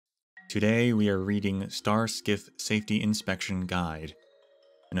Today we are reading Starskiff Safety Inspection Guide,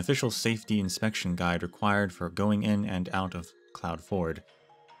 an official safety inspection guide required for going in and out of Cloud Ford.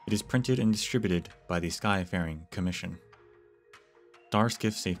 It is printed and distributed by the Skyfaring Commission.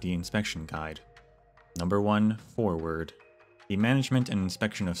 Starskiff Safety Inspection Guide. Number 1. Forward. The management and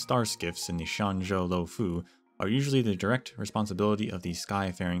inspection of starskiffs in the Shanzhou Luofu are usually the direct responsibility of the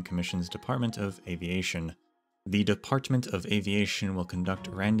Skyfaring Commission's Department of Aviation. The Department of Aviation will conduct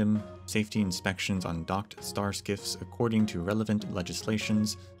random safety inspections on docked starskiffs according to relevant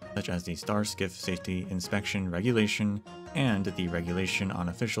legislations, such as the Starskiff Safety Inspection Regulation and the Regulation on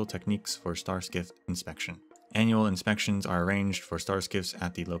Official Techniques for Starskiff Inspection. Annual inspections are arranged for starskiffs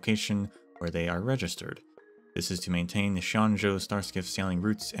at the location where they are registered. This is to maintain the Shanzhou starskiff sailing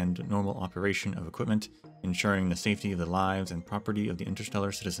routes and normal operation of equipment, ensuring the safety of the lives and property of the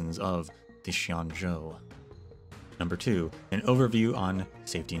interstellar citizens of the Shanzhou. Number 2. An overview on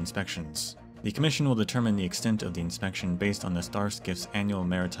safety inspections. The Commission will determine the extent of the inspection based on the Starskiff's annual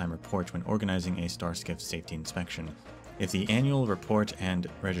maritime report when organizing a Starskiff safety inspection. If the annual report and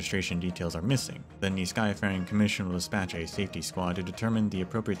registration details are missing, then the Skyfaring Commission will dispatch a safety squad to determine the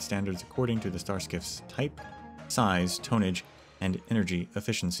appropriate standards according to the Starskiff's type, size, tonnage, and energy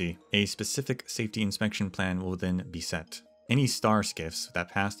efficiency. A specific safety inspection plan will then be set. Any starskiffs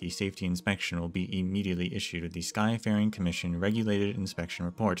that pass the safety inspection will be immediately issued the Skyfaring Commission Regulated Inspection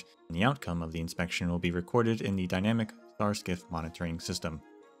Report, and the outcome of the inspection will be recorded in the Dynamic Starskiff Monitoring System.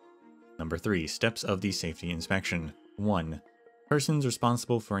 Number 3. Steps of the safety inspection. 1. Persons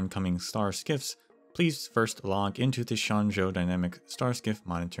responsible for incoming starskiffs, please first log into the Shanzhou Dynamic Starskiff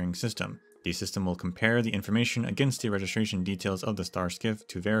Monitoring System. The system will compare the information against the registration details of the starskiff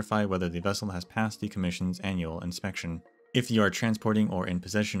to verify whether the vessel has passed the Commission's annual inspection. If you are transporting or in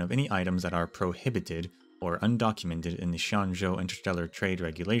possession of any items that are prohibited or undocumented in the Shanzhou Interstellar Trade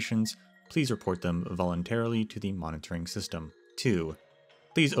Regulations, please report them voluntarily to the monitoring system. 2.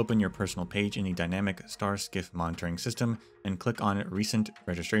 Please open your personal page in the Dynamic Starskiff Monitoring System and click on Recent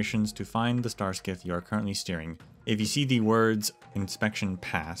Registrations to find the starskiff you are currently steering. If you see the words Inspection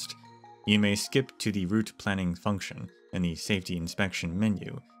Passed, you may skip to the Route Planning function in the Safety Inspection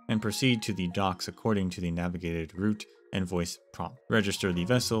menu and proceed to the docks according to the navigated route and voice prompt. Register the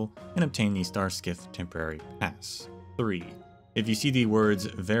vessel and obtain the Starskiff Temporary Pass. 3. If you see the words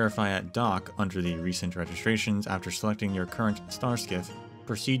Verify at Dock under the Recent Registrations after selecting your current starskiff,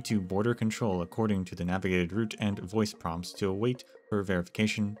 proceed to Border Control according to the navigated route and voice prompts to await for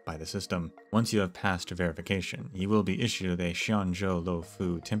verification by the system. Once you have passed verification, you will be issued a Shanzhou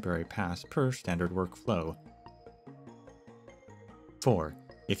Luofu Temporary Pass per standard workflow. 4.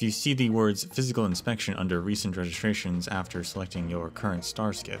 If you see the words Physical Inspection under Recent Registrations after selecting your current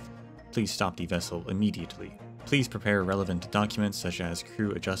starskiff, please stop the vessel immediately. Please prepare relevant documents such as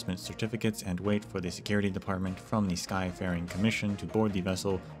crew adjustment certificates and wait for the Security Department from the Skyfaring Commission to board the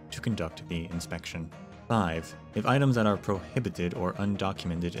vessel to conduct the inspection. 5. If items that are prohibited or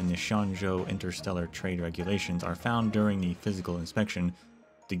undocumented in the Shanzhou Interstellar Trade Regulations are found during the physical inspection,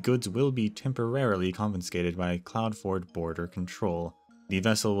 the goods will be temporarily confiscated by Cloud Ford Border Control. The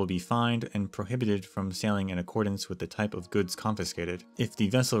vessel will be fined and prohibited from sailing in accordance with the type of goods confiscated. If the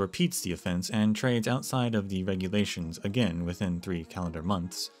vessel repeats the offense and trades outside of the regulations again within 3 calendar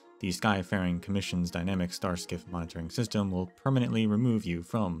months, the Skyfaring Commission's Dynamic Starskiff Monitoring System will permanently remove you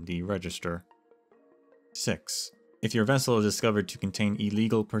from the register. 6. If your vessel is discovered to contain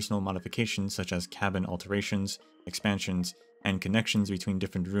illegal personal modifications such as cabin alterations, expansions, and connections between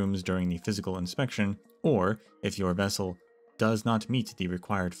different rooms during the physical inspection, or if your vessel does not meet the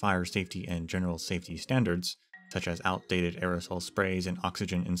required fire safety and general safety standards, such as outdated aerosol sprays and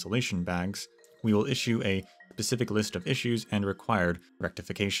oxygen insulation bags, we will issue a specific list of issues and required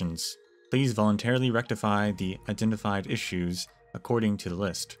rectifications. Please voluntarily rectify the identified issues according to the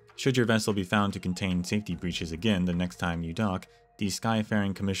list. Should your vessel be found to contain safety breaches again the next time you dock, the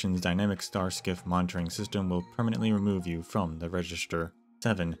Skyfaring Commission's Dynamic Starskiff Monitoring System will permanently remove you from the register.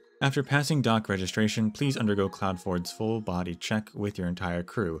 7. After passing dock registration, please undergo Cloud Ford's full body check with your entire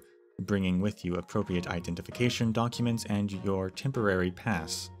crew, bringing with you appropriate identification documents and your temporary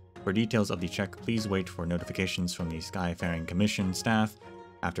pass. For details of the check, please wait for notifications from the Skyfaring Commission staff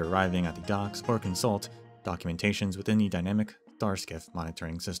after arriving at the docks or consult documentations within the Dynamic Starskiff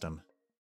Monitoring System.